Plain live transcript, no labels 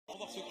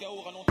ce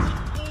chaos ralenti.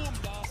 Boum,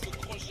 là, ce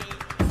crochet.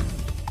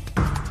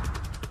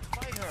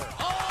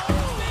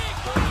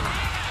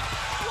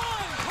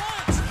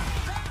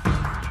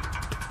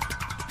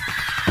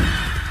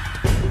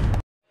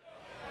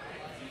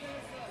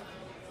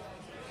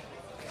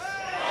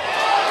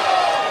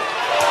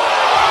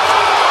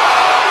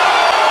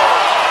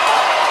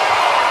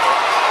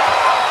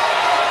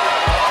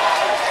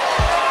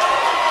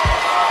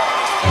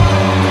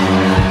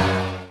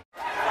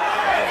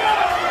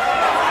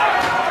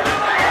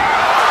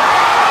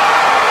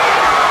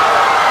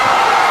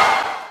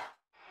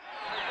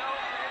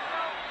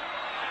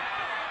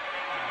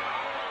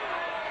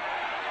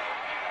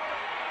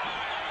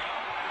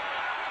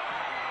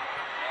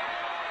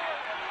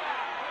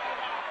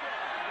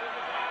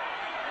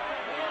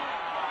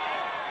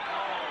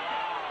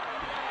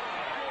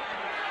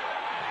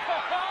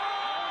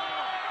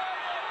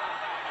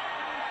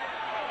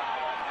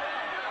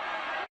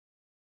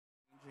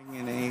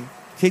 In a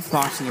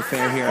kickboxing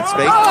affair here at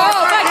Space. Oh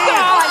my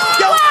God!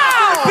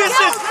 Wow!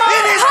 Business,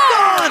 it is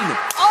done!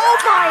 Oh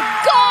my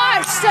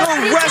gosh! The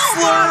Stephanie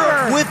wrestler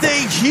Geltmacher. with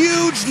a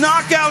huge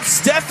knockout,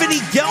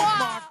 Stephanie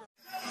Geltmacher.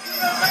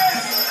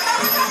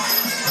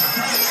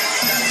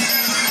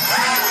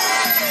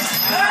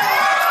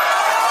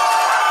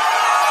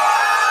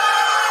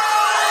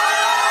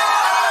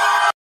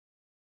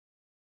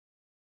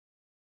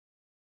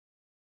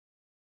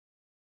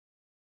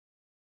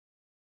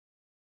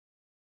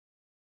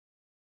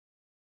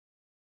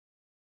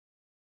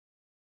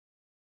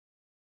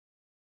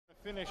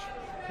 Finish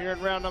here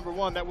in round number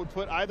one. That would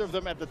put either of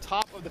them at the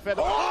top of the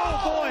feather.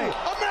 Oh boy!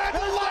 Amanda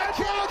lands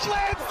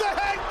the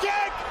head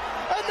kick,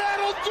 and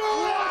that'll do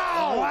it!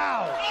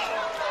 Wow!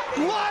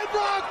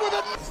 Linerock with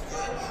a...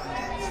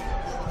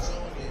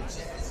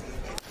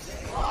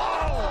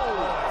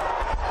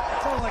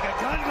 Sounds like a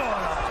gun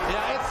going off.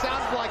 Yeah, it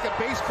sounds like a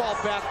baseball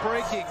bat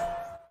breaking.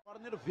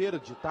 Corner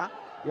verde, tá?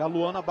 E a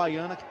Luana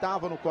Baiana que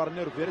tava no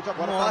corner verde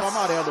agora tá no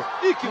amarelo.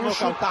 E que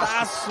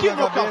nocautaço! Que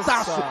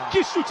nocautaço!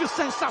 Que chute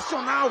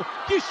sensacional!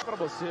 Que chute pra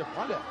você.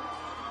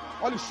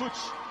 Olha o chute.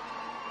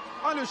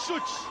 Olha o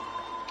chute.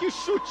 Que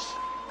chute.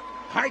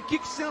 High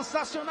kick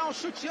sensacional,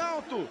 chute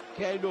alto.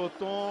 Kelly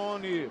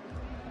Ottoni.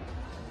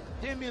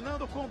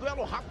 Terminando com o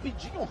duelo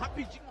rapidinho. I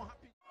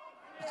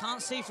can't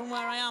see from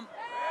where I am.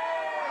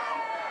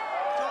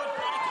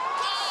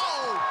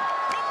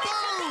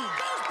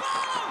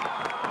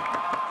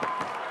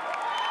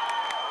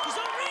 She's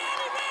on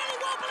really, really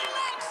wobbly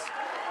legs.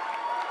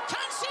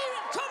 Can she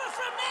recover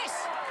from this?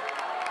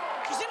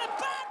 She's in a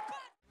bad.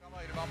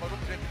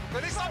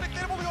 Böyle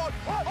isabetleri buluyor.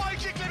 High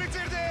kick'le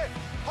bitirdi.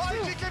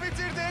 High kick'le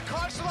bitirdi.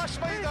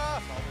 Karşılaşmayı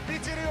da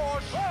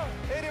bitiriyor.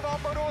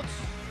 Erivan Barut.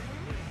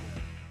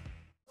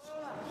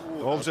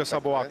 Dobře,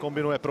 Saboa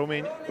kombinuje,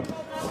 promiň.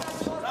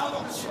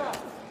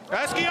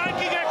 Hezký high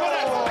kick je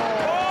konec.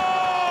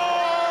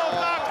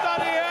 Tak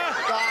tady je.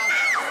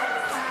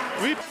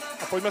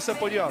 A pojďme se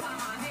podívat.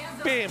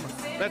 Pim.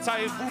 Neca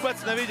ji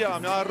vůbec neviděla,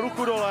 měla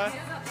ruku dole.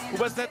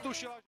 Vůbec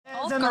netušila.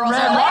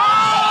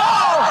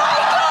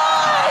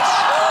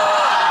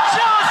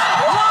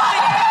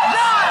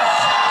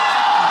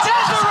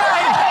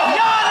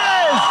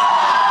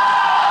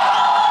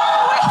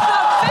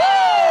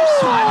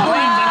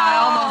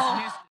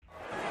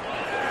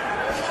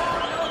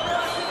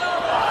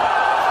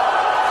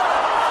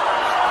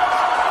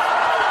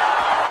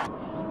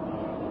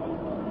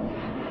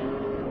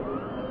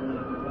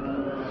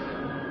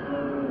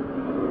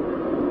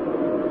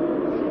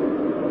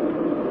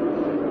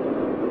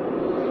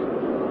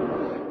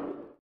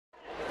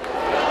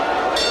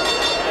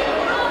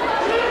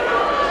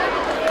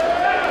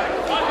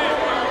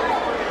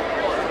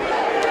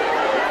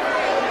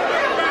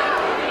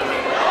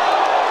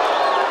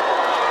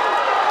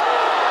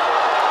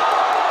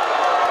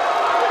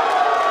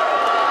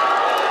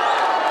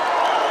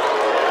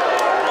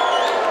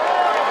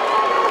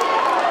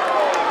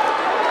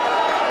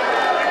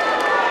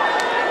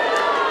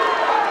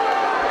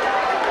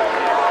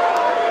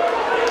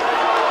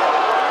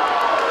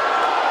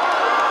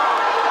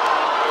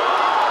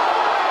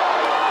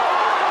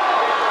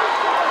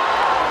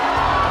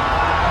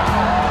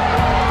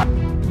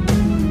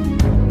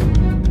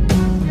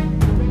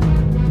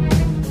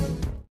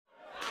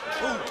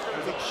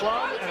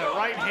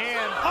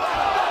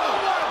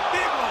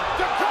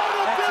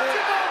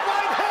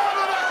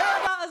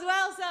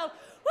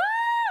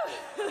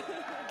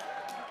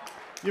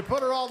 You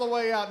put her all the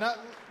way out. Now,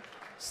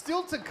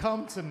 still to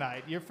come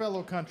tonight, your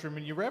fellow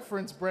countryman, you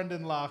reference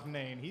Brendan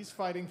Loughnane. He's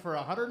fighting for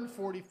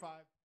 145.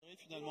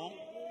 Finalement.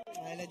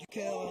 Elle a du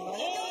cœur. Oh,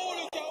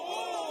 le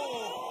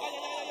chaos! Aïe,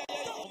 aïe, aïe,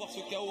 aïe. On va voir ce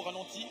chaos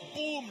ralenti.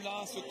 Boum,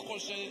 là, ce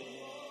crochet.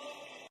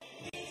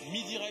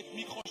 Mi-direct,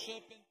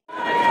 mi-crochet.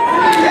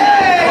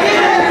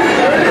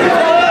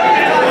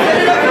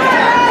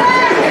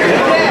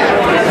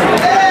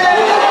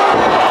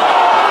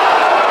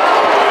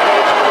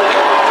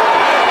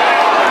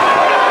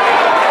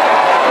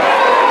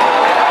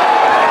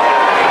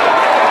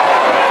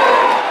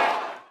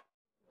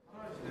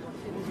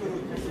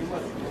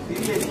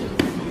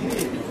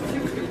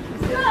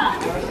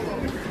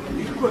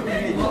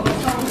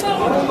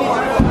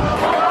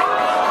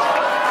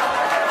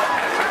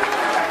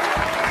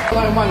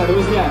 浪漫的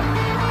路线，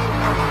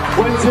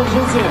温馨深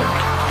切，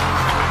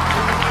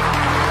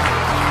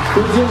温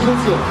馨深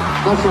切，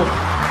那是。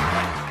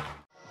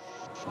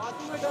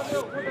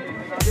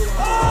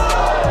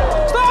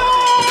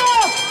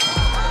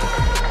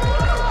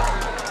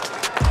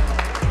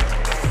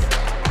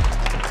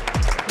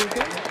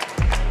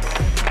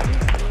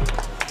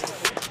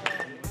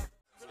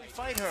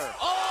Fight her.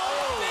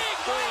 Oh, big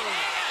right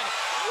hand!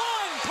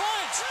 One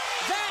punch!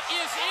 That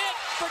is it!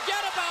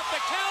 Forget about the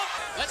count.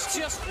 Let's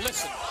just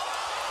listen.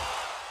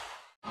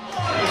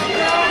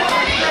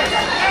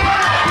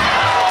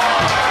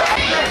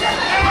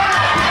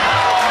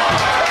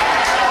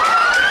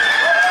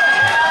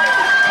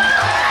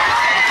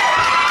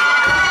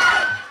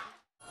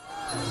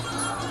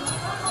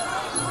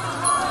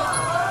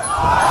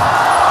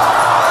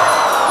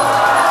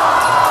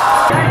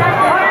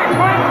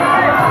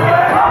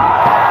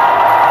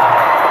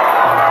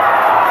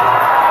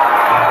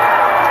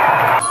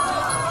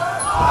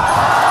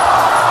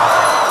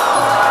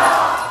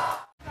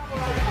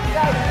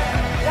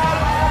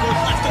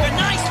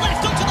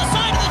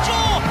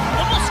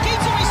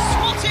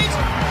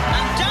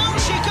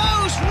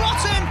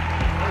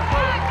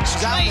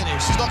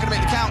 She's not going to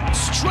make the count.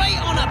 Straight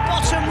on a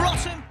bottom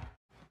rotten.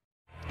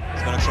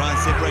 He's going to try and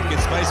separate, get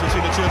space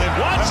between the two of them.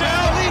 Watch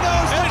out!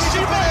 And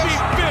she may be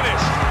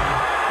finished.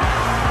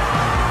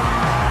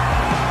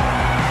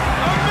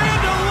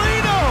 Amanda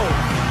Lino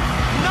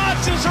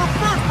notches her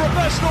first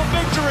professional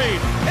victory,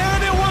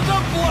 and it was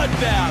a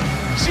bloodbath.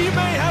 She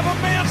may have a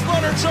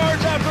manslaughter charge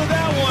after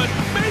that one.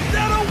 Make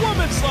that a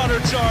woman's slaughter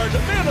charge.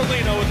 Amanda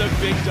Lino with a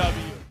big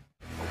W.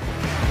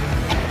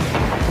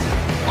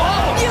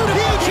 Oh,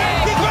 beautiful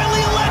kick!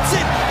 Leah lets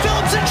it!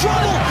 Phillips in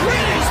trouble!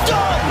 It is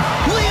done!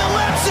 Leah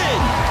lets it!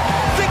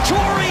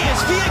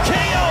 Victorious via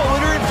KO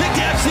in her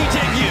Invicta FC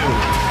debut!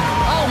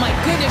 Oh my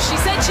goodness,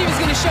 she said she was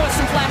going to show us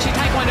some flashy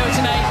taekwondo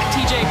tonight,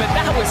 TJ, but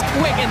that was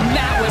quick and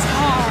that was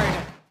hard.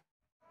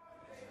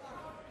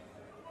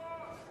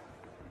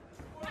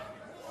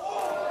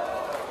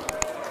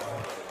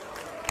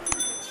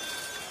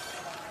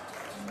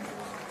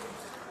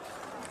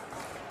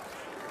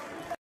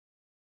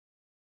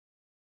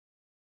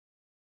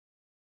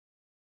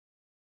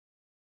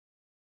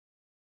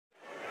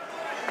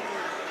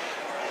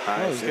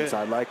 Nice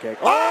inside leg kick.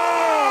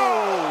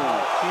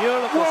 Oh!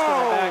 Beautiful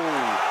spinning back.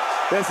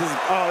 This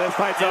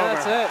fight's over.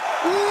 That's it.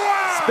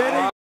 Wow!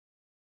 Spinning.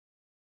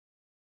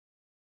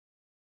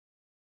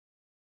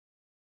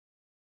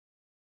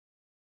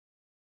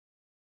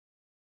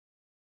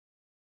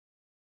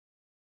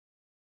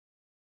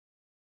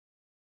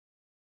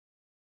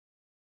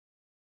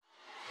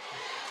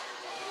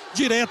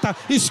 Direta,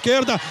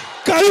 esquerda,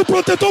 caiu o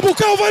protetor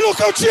bucal, vai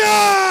nocautear!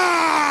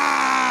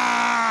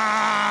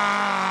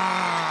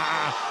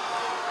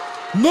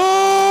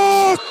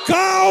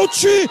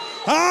 Nocaute!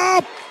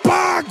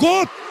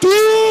 Apagou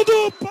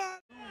tudo!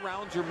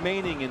 Rounds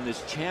remaining in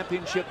this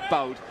championship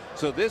bout.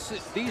 So these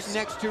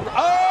next two.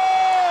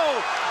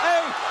 Oh!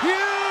 A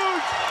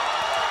huge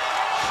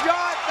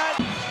shot that.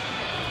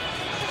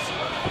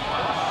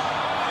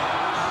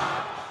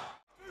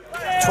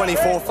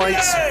 24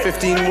 fights,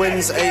 15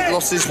 wins, 8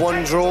 losses,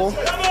 1 draw,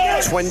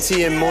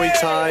 20 in Muay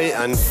Thai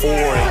and 4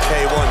 in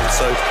K1.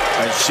 So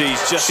and she's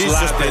just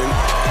been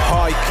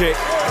high kick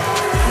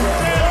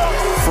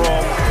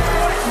from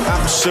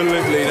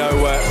absolutely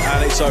nowhere,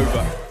 and it's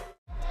over.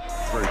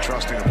 Very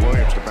trusting of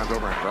Williams to bend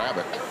over and grab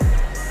it.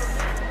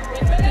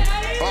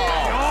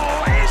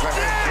 Oh, there's the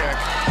head kick.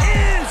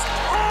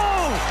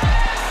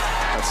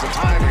 That's the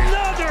timing.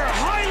 Another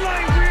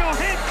highlight reel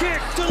head kick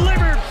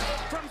delivered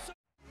from. It's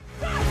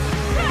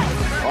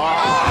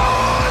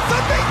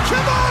a big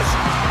kibosh!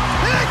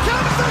 Here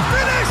comes the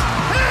finish!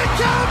 Here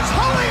comes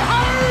Holly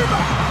Holm!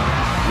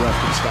 Ref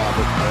can stop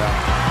it.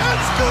 Yeah.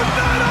 It's good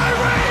night,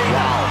 Irene!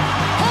 Wow.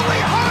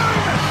 Holly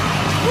Holm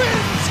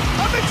wins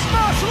a mixed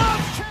martial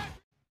arts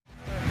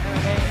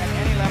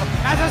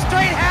As a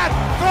straight hat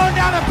thrown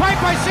down the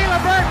pipe by Sheila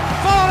Byrne,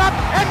 followed up,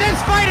 and this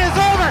fight is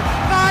over.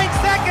 9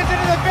 seconds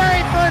into the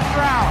very first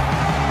round.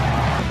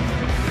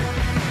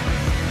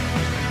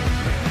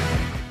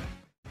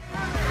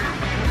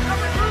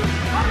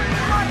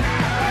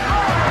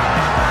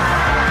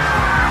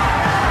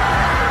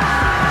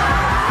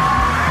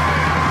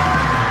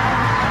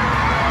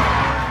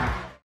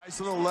 Nice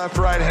little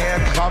left-right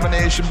hand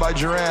combination by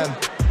Duran.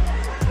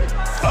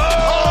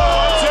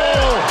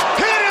 Oh!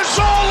 It is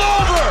all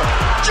over!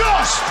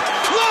 Just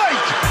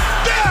like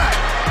that!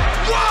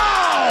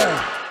 Wow!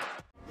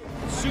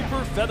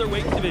 Super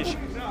featherweight division.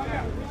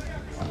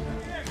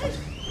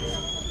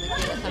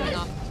 Coming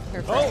off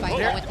her first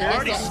fight with the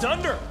already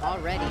stunned her.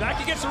 Already.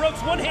 Back against the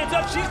ropes, one hand's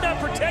up. She's not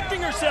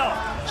protecting herself.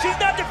 She's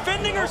not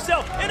defending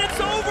herself. And it's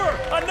over.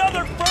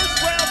 Another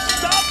first round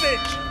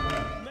stoppage.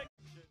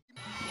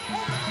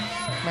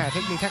 แหมเท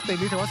คนิคแท็กติก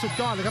นี้ถือว่าสุด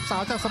ยอดเลยครับสา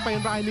วจากสเปน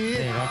รายนี้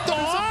ต่อ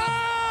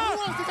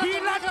ที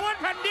รางวัล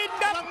แผ่นดิน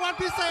ครับรางวัล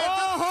พิเศษค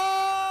รับ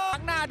ข้า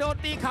งหน้าโดน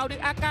ตีเข่าดึ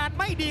งอาการ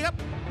ไม่ดีครับ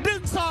ดึ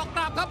งศอกก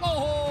ลับครับโอ้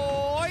โห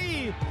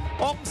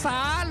องศา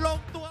ลง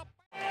ตัว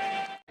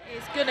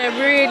It's gonna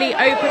really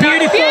open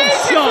Beautiful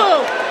up.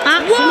 shot.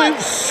 Absolute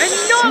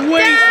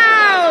sweet.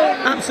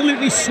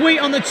 Absolutely sweet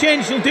on the chin.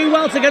 She'll do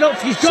well to get up.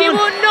 She's gone. She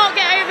will not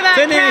get over that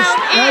Finished.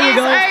 count. There you It is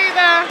go.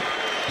 over.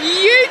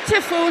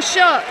 Beautiful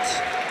shot.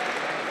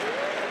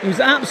 It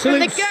was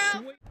absolutely From the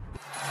girl.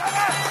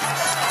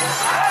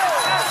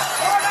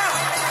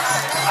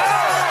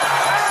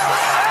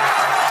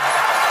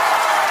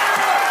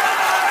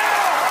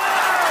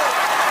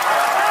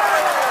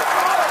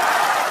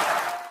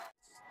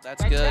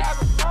 That's good.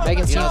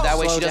 Making you know, some that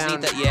way slow she doesn't down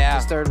need that. Yeah.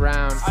 this third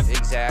round.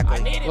 Exactly.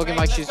 Looking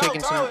like she's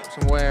taking some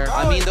wear.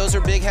 I mean, those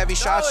are big, heavy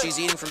shots she's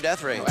eating from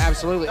death range. Oh,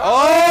 absolutely.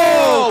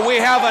 Oh, we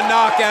have a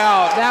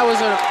knockout. That was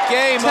a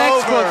game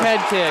textbook over.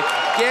 Head kick.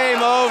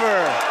 Game over.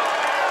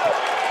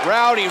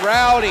 Rowdy.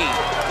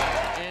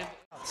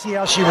 See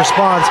how she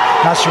responds,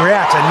 how she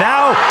reacts, and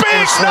now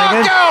big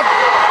knockout.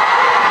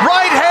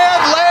 Right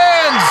hand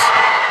lands.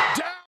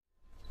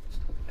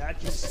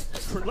 Atkins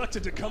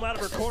reluctant to come out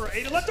of her corner.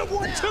 Ada left a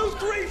 1, 2,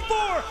 3,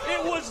 4.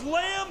 It was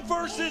Lamb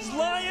versus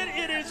Lion.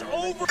 It is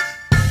over.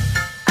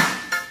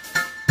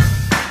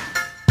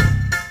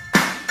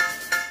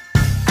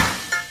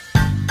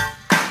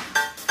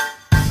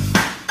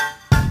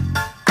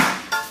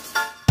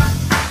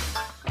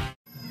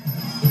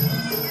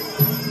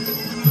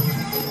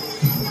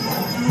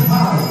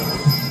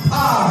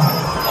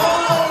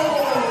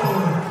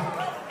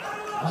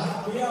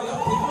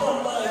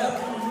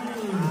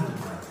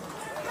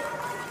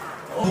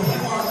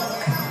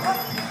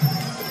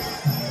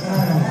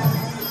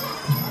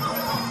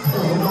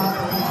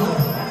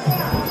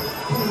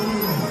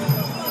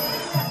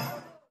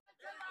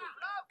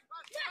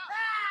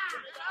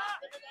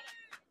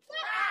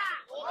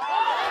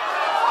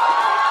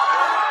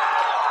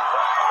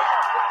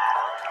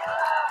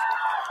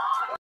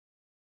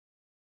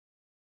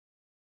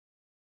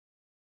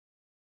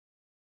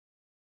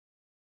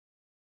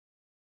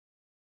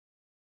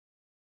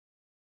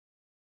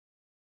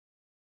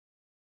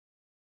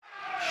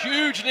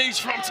 Huge knees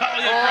from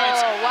Talia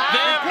Grace. Wow.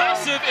 They're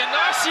massive.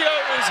 Inacio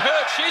is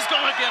hurt. She's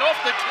going to get off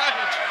the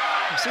cage.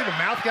 You see the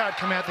mouth guard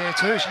come out there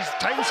too. She's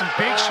taking some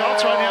big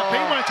shots right now.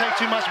 Pete won't take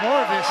too much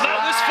more of this. No,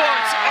 this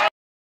fight's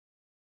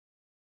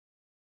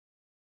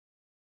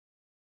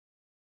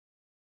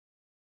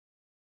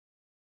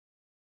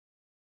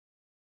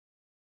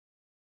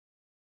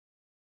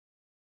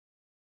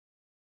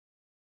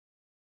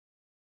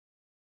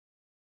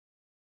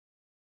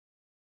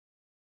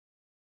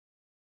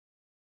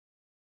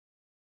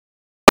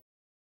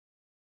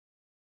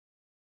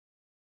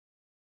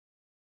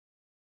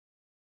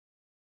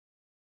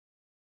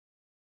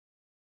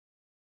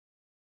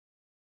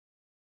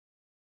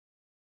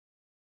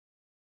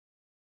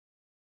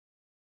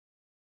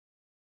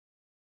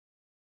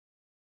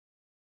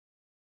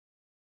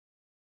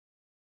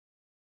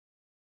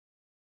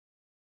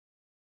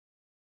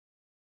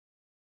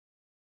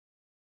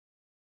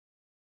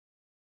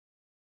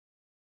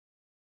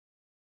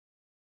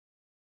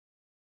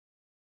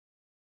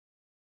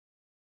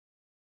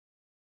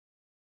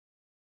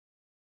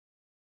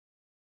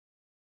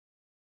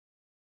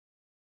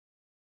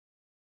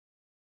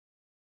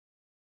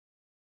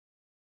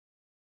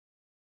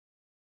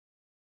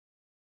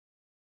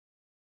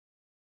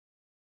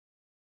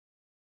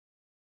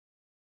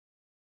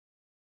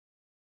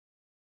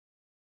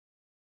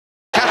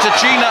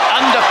Katarzyna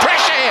under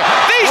pressure here.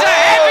 These are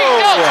heavy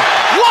shots.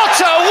 What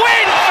a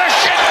win for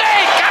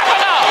Sinead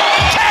Kavanagh.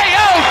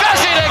 KO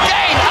does it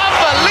again.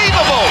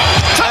 Unbelievable.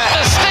 Took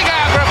the sting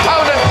out of her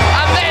opponent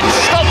and then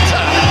stopped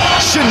her.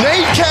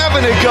 Sinead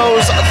Kavanagh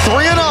goes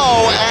 3-0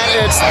 and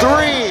it's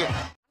 3.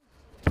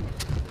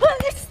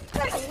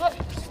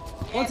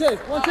 1, 2,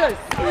 1, 2.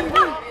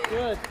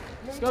 Good.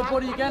 Go,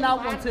 buddy, you're getting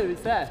out 1, 2.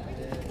 It's there.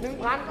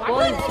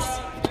 One.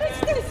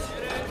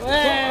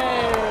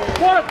 Hey.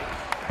 1,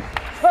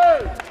 2,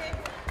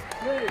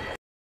 3.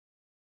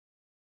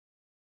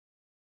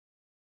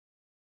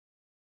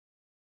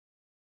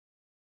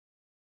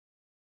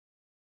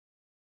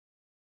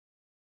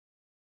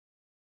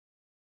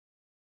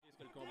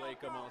 Le combat est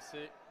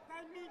commencé.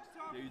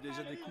 Il y a eu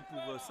déjà des coups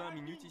pour 5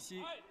 minutes ici.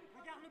 Et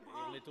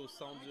on est au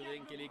centre du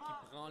ring. Kelly qui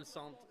prend le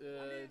centre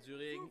du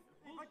ring.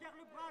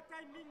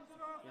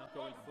 Et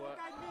encore une fois.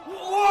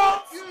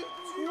 What?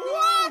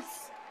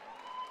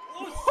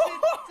 Oh,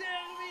 c'est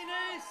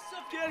terminé ça!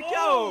 Quel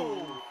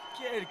chaos!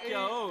 Quel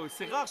chaos!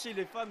 C'est rare chez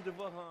les femmes de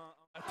voir un...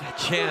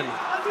 Chin.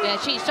 Yeah,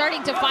 she's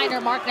starting to find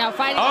her mark now.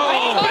 Fighting.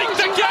 Linked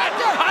again,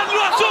 and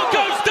Russell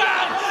goes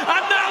down,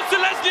 and now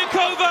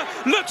Zeleznyakova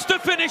looks to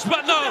finish,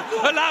 but no,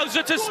 allows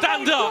her to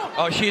stand up.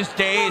 Oh, she's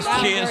dazed.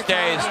 She is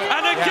dazed.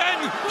 And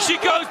again, she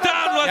goes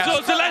down,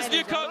 Russell.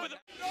 Zeleznyakova.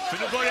 För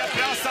nu börjar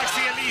Prasak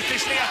se lite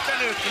sleten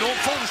ut, men hon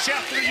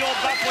fortsätter att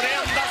jobba på det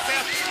enda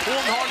sätt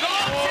hon har.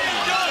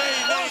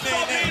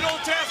 Nej, hon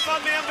träffar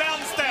med en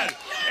vänster.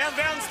 En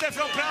vänster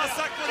från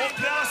Prasak och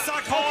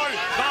Prasak har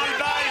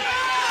Wallberg.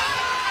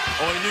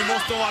 Oj, nu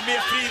måste hon vara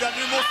med Frida,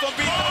 nu måste hon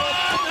byta upp.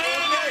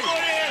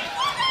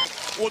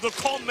 Och då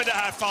kommer det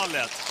här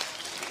fallet.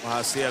 Och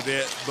här ser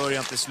vi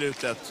början till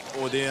slutet.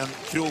 Och det är en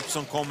krok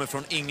som kommer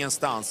från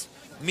ingenstans.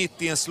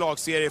 Mitt i en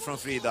slagserie från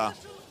Frida.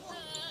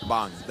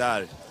 Bang,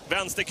 där.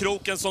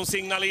 Vänsterkroken som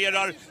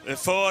signalerar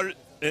för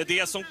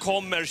det som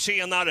kommer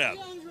senare.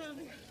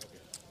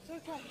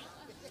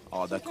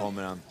 Ja, där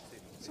kommer den.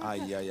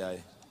 Aj, aj,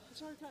 aj.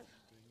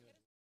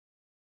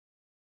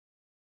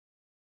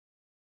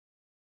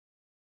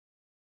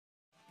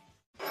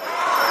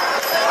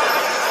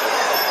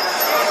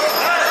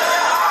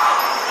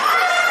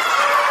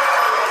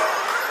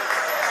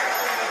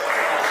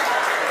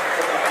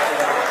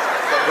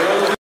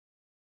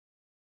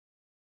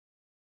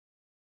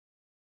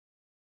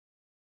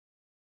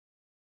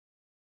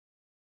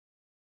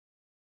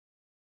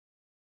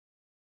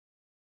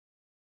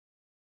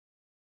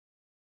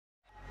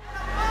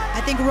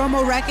 I think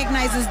Romo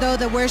recognizes, though,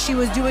 that where she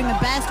was doing the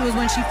best was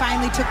when she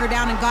finally took her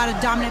down and got a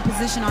dominant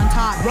position on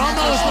top.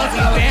 Romo's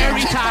looking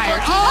very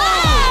tired.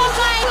 Oh,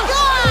 my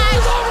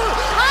gosh!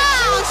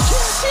 Oh,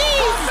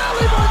 jeez!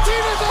 Nelly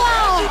Martinez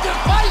has to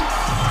fight.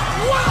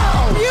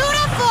 Wow!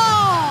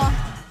 Beautiful!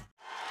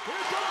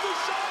 Here comes the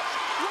shot.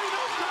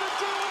 Reno's going to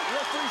do it.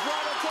 Referee's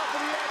right on top of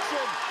the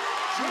action.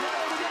 She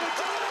has to get it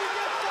down to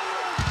get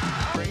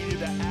forward.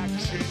 Rated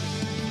action.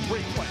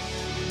 Replay.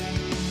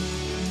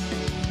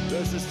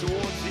 This is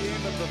towards the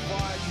end of the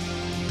fight.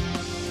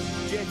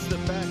 Gets the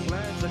back,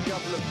 lands a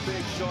couple of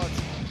big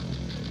shots.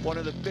 One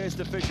of the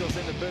best officials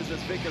in the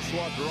business, Vicker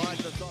Swat, right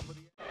at the top of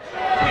the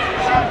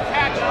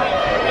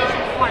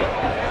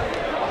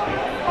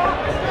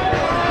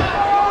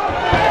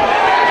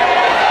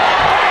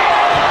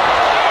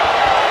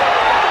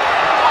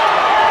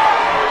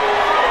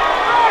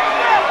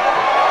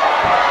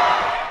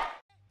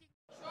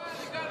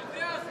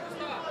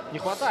Не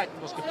хватает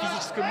немножко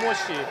физической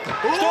мощи.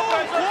 Что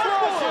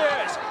произошло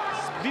здесь?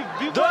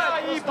 Да,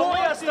 и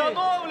бой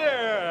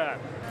остановлен!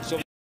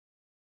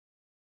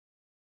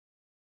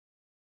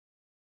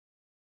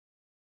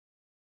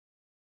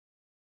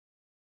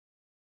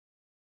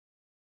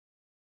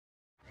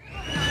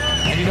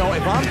 And you know,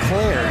 if I'm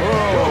Claire,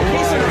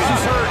 she's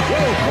hurt.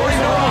 Corey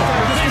Noble,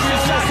 it's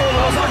over.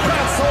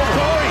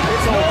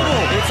 It's over.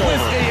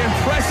 With the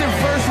impressive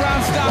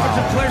first-round stoppage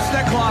of Claire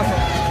Steckhoff.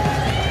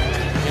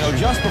 You know,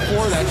 just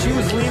before that, she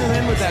was leaning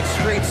in with that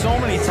straight so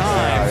many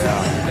times.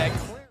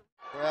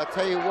 Well, I'll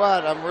tell you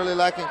what, I'm really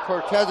liking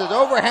Cortez's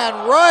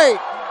overhand right.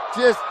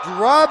 Just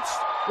drops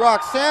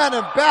Roxanne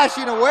and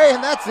bashing away,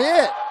 and that's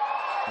it.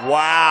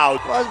 Wow.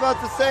 I was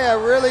about to say, I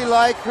really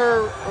like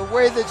her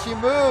way that she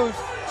moves.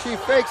 She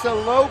fakes a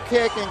low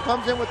kick and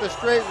comes in with a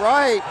straight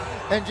right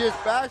and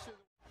just bashes.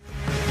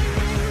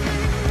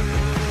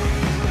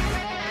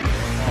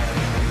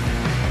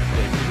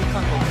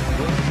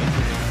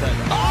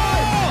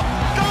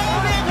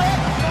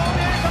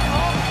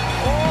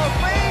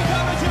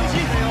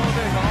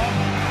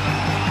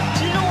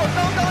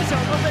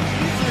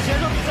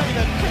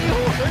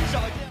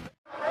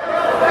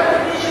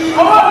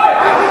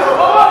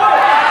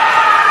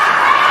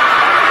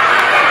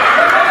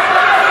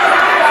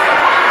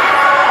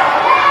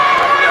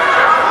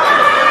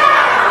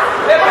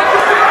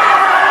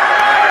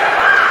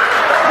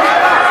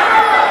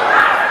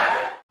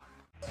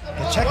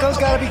 Checo's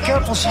got to be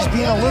careful. She's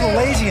being a little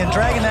lazy and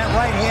dragging that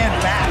right hand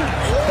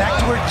back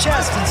to her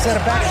chest instead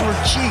of back to her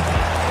cheek.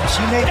 She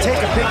may take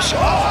a big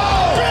shot.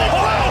 Oh! Big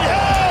right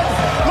hand!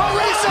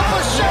 Marisa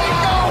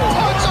Pacheco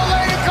puts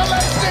Elena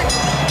Kolesnik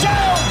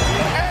down.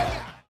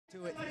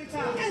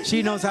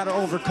 She knows how to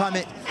overcome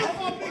it.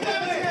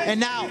 And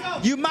now,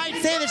 you might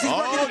say that she's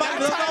working the body,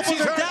 but the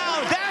elbows are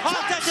down.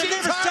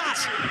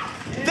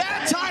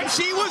 That time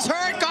she was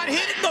hurt, got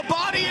hit in the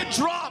body and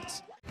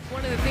dropped.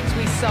 One of the things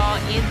we saw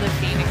in the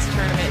Phoenix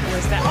tournament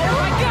was that, oh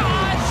my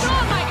gosh,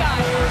 oh my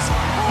gosh,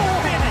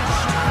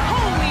 finished,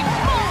 holy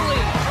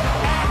moly,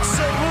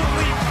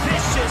 Absolutely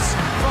vicious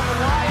from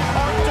Ryan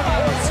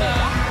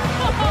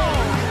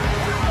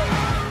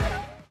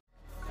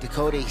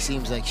Dakota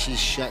seems like she's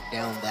shut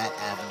down that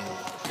avenue.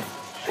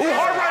 Ooh,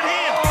 hard right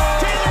hand.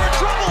 Taylor in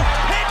trouble.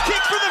 Head kick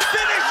for the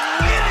finish.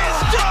 It is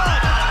done.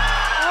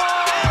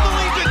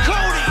 Emily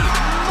Dakota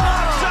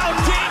knocks out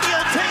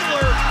Danielle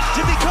Taylor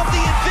to become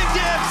the Invicta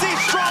FC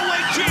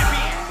Strawweight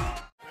Champion.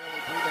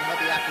 Breathing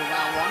heavy after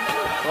round one.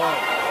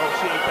 Oh,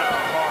 she ate that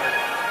one hard.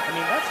 I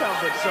mean, that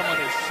sounds like someone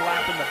is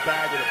slapping the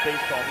bag with a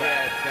baseball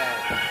bat. Yeah,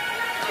 bad.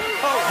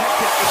 Oh, head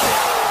kick.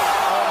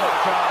 Oh my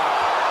God.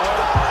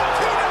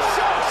 Tina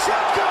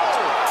Shevchenko.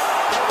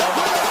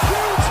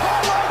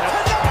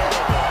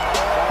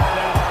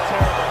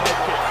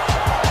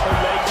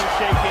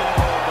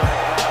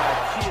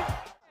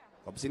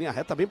 Cabecinha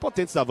reta bem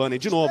potente da Vânia,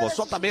 de novo,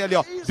 só também ali,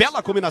 ó,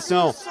 bela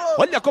combinação,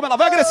 olha como ela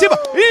vai agressiva,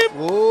 e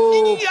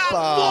minha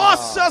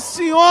Nossa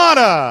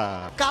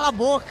Senhora! Cala a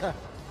boca!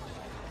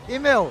 E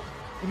meu,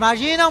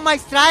 imagina uma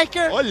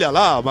striker... Olha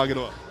lá,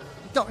 Magno!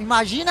 Então,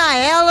 imagina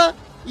ela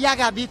e a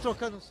Gabi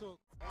trocando soco.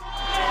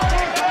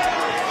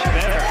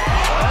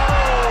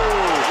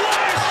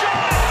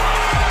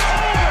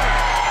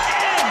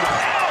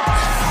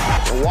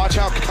 Watch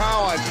how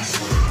Cowan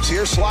is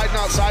here sliding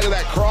outside of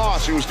that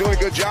cross. He was doing a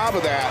good job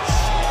of that.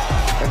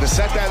 And to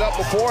set that up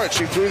before it,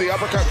 she threw the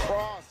uppercut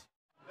cross.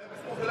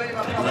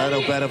 A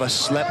little bit of a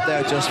slip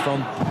there just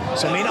from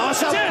Samina. Oh,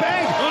 it's a big!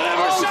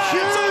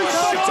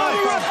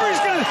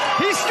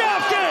 He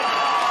stopped it!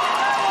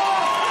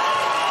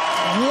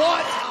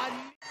 What?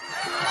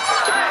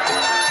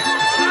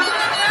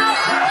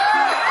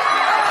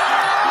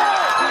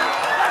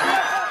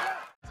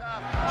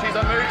 She's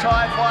a Muay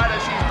Thai fighter.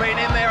 She's been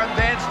in there and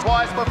danced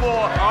twice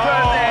before.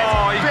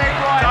 Big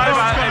right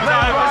hook,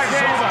 left right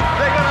hand.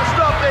 They're going to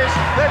stop this.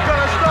 They're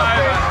going to stop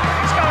this.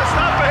 He's going to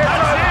stop it.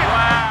 It's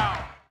over.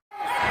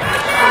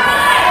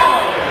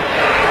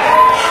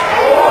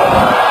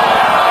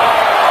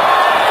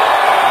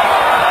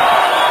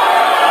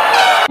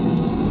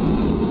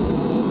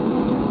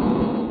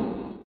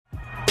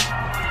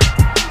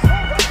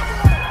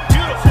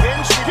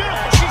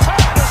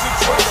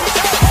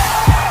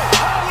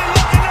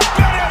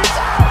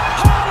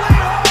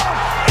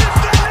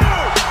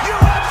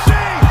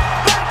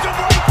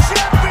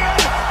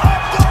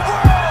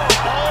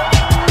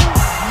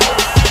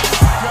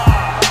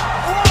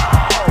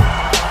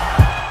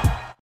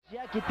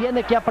 Jackie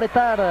tiene que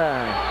apretar.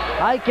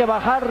 Hay que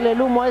bajarle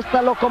el humo a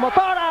esta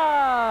locomotora.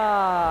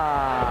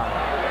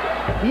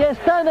 Y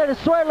está en el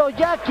suelo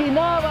Jackie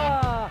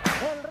Nava.